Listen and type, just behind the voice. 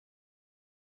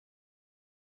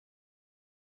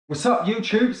What's up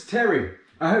YouTube, it's Terry.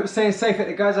 I hope you're staying safe out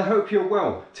there guys, I hope you're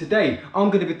well. Today I'm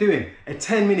going to be doing a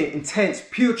 10-minute intense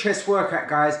pure chest workout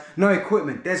guys, no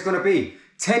equipment. There's going to be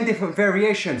 10 different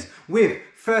variations with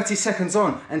 30 seconds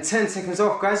on and 10 seconds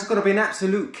off guys. It's going to be an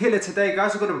absolute killer today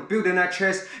guys. We're going to be building our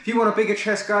chest. If you want a bigger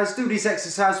chest guys, do these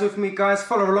exercises with me guys,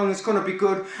 follow along, it's going to be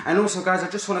good. And also guys, I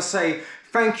just want to say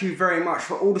thank you very much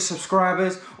for all the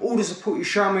subscribers, all the support you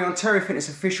show me on Terry Fitness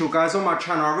Official guys on my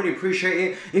channel. I really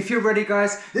appreciate it. If you're ready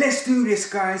guys, let's do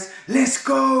this guys. Let's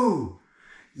go.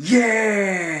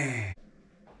 Yeah.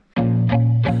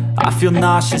 I feel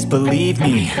nauseous, believe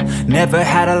me. Never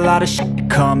had a lot of shit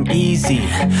come easy.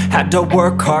 Had to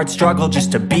work hard, struggle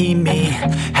just to be me.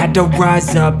 Had to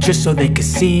rise up just so they could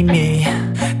see me.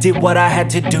 Did what I had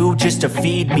to do just to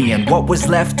feed me. And what was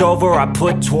left over I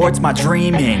put towards my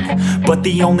dreaming. But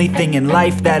the only thing in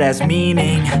life that has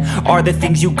meaning are the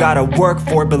things you gotta work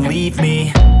for, believe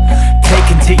me. Take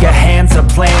into your hands a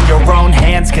plan, your own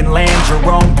hands can land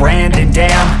your own brand. And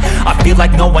damn, I feel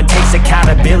like no one takes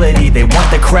accountability. They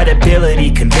want the credibility,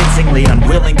 convincingly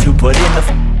unwilling to put in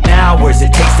the hours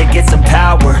it takes to get some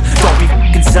power. Don't be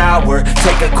f***ing sour,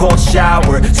 take a cold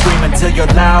shower. Scream until you're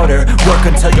louder, work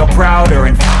until you're prouder.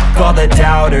 And f*** all the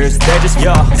doubters, they're just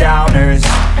your downers.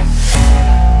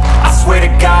 I swear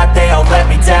to God they all let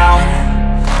me down.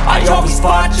 I always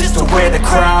fought just to wear the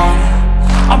crown.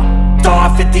 I'm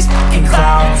off at these fucking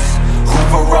clowns who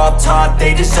were all taught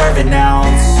they deserve an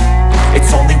ounce.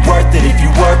 It's only worth it if you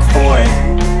work for it.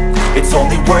 It's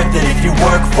only worth it if you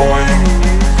work for it.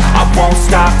 I won't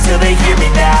stop till they hear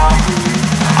me now.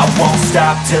 I won't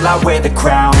stop till I wear the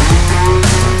crown.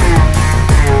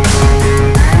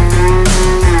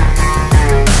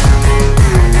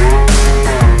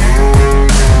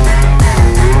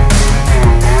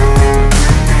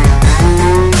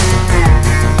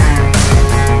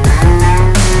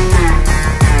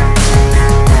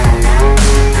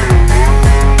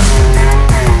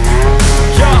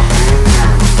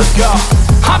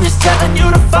 I'm just telling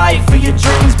you to fight for your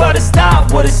dreams, but it's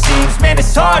not what it seems. Man,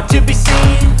 it's hard to be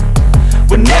seen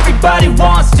when everybody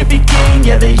wants to be king.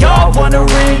 Yeah, they all wanna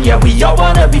ring, yeah, we all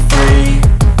wanna be free.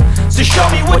 So show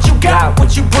me what you got,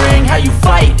 what you bring, how you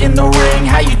fight in the ring,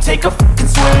 how you take a fucking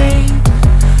swing.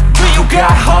 Do you got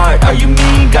heart, are you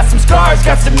mean? Got some scars,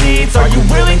 got some needs, are you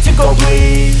willing to go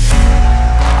bleed?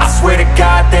 I swear to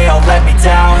God they all let me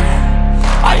down.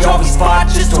 I always fought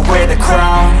just to wear the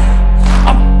crown.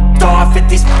 I'm off at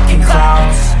these fucking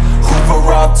clowns who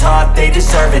were all taught they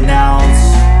deserve an ounce.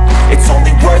 It's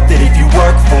only worth it if you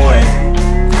work for it.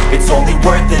 It's only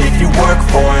worth it if you work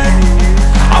for it.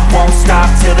 I won't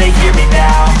stop till they hear me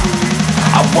now.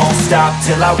 I won't stop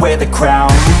till I wear the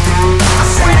crown. I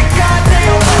swear to God they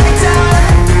all let me down.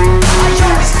 I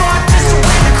always fought just to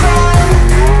wear the crown.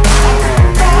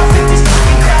 I'm off at these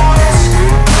fucking clowns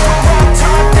who were all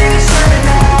taught they deserve an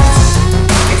ounce.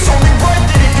 It's only worth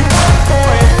it if you work for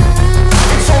it.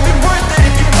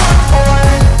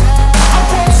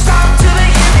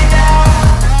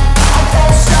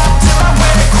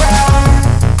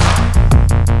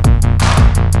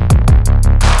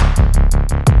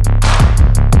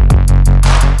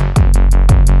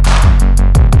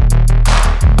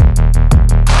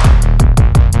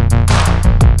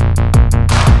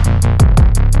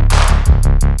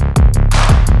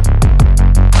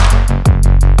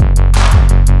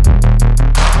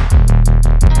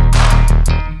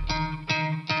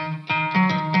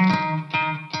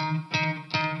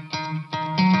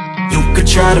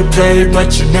 Try to play,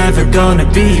 but you're never gonna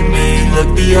beat me.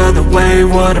 Look the other way,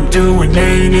 what I'm doing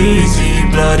ain't easy.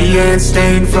 Bloody hands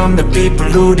stained from the people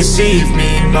who deceive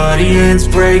me. Muddy hands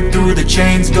break through the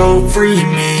chains, go free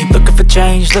me. Looking for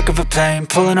change, looking for pain,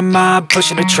 pulling a mob,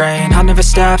 pushing a train. I'll never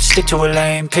stop, stick to a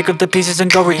lane, pick up the pieces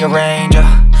and go rearrange.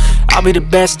 I'll be the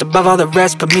best above all the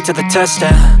rest, put me to the test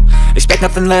and expect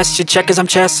nothing less, your check is I'm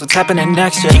chess, what's happening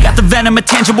next, yeah. He got the venom, a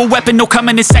tangible weapon, no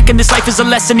coming in second. This life is a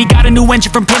lesson, he got a new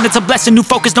engine from pain, it's a blessing. New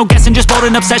focus, no guessing, just bold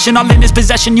and obsession. All in his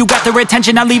possession, you got their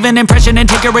attention. I'll leave an impression and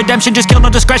take your redemption. Just kill, no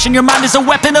discretion, your mind is a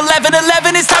weapon.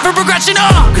 11-11, it's time for progression,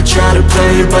 You could try to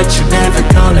play, but you're never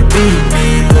gonna beat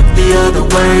me. Look the other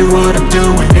way, what I'm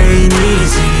doing ain't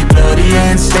easy. Bloody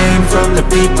hands stained from the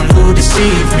people who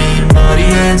deceive me. Muddy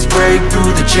hands break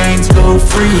through the chains, go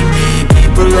free me.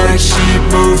 People like sheep,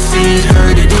 move feet,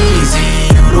 hurt it easy.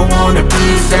 You don't wanna be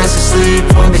fast asleep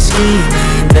when they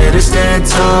scheming. Better stand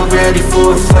tall, ready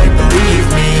for a fight, believe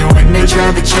me. When they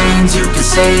drag the chains, you can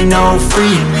say no,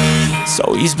 free me.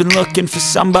 So he's been looking for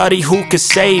somebody who could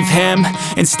save him,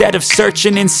 instead of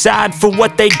searching inside for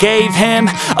what they gave him.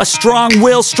 A strong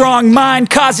will, strong mind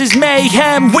causes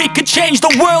mayhem. We could change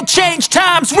the world, change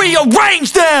times,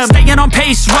 rearrange them. Staying on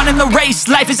pace, running the race.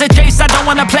 Life is a chase, I don't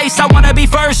want a place, I wanna be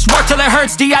first. Work till it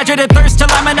hurts, dehydrated thirst till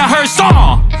I'm in a hearse.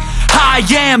 High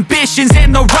ambitions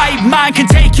and the right mind can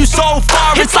take you so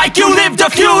far. It's like you lived a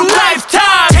few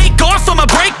lifetimes. Take off from a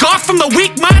break off from the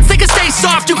weak minds. They can stay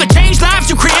soft, you can change lives,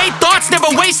 you create thoughts, never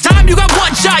waste time. You got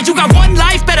one shot, you got one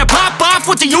life, better pop off.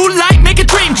 What do you like? Make a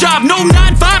dream job. No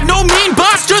 9-5, no mean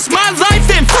boss, just my life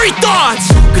and free thoughts.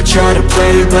 You could try to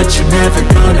play, but you're never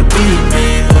gonna beat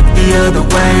me. Look the other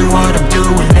way, what I'm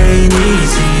doing ain't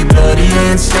easy. Bloody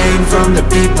hands stained from the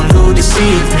people who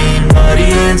deceive me. Muddy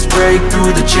hands break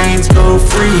through the chains, go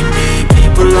free me.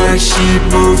 People like sheep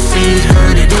move feet,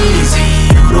 hurt it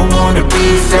easy. You don't wanna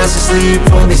be fast asleep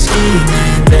when they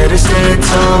scheming. Better stand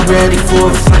tall, ready for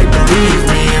a fight, believe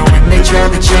me. When they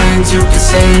drag the chains, you can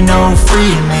say no,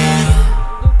 free me.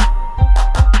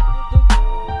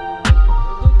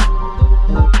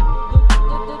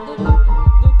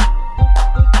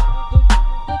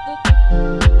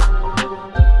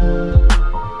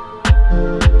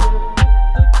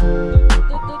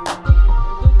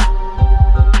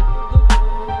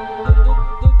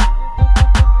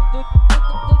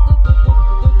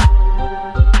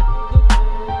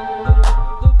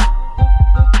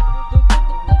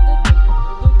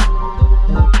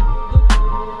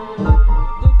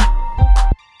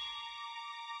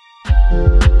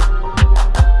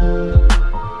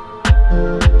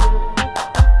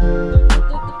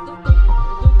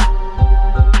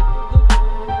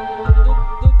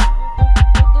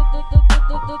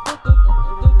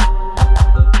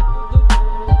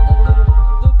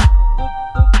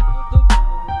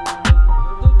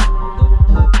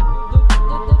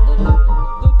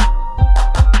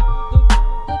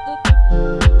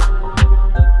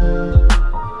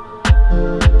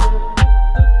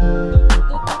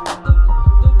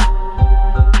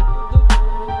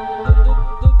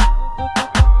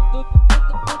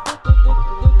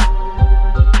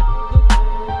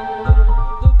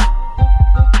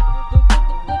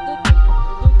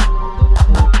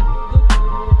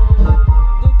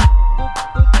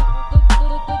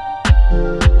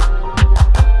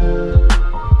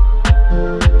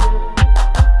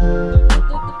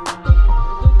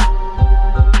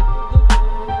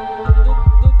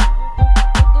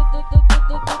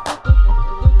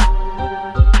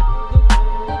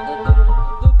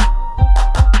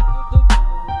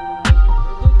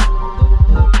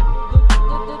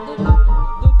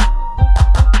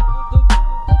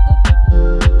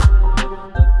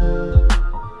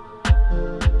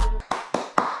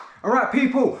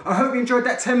 People, I hope you enjoyed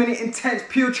that 10-minute intense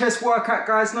pure chest workout,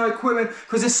 guys. No equipment,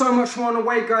 because there's so much more on the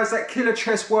way, guys. That killer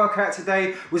chest workout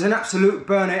today was an absolute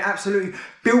burner. It absolutely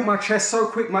built my chest so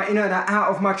quick. My inner and out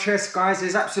of my chest, guys,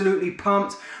 is absolutely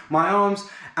pumped. My arms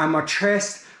and my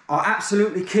chest are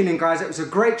absolutely killing, guys. It was a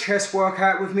great chest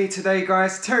workout with me today,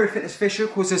 guys. Terry Fitness Official,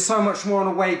 because there's so much more on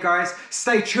the way, guys.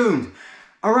 Stay tuned.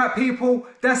 Alright, people,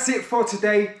 that's it for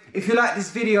today. If you like this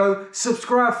video,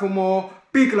 subscribe for more.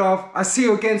 Big love. I'll see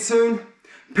you again soon.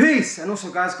 Peace. And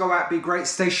also, guys, go out, be great,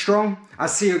 stay strong. I'll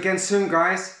see you again soon,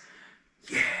 guys.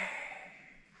 Yeah.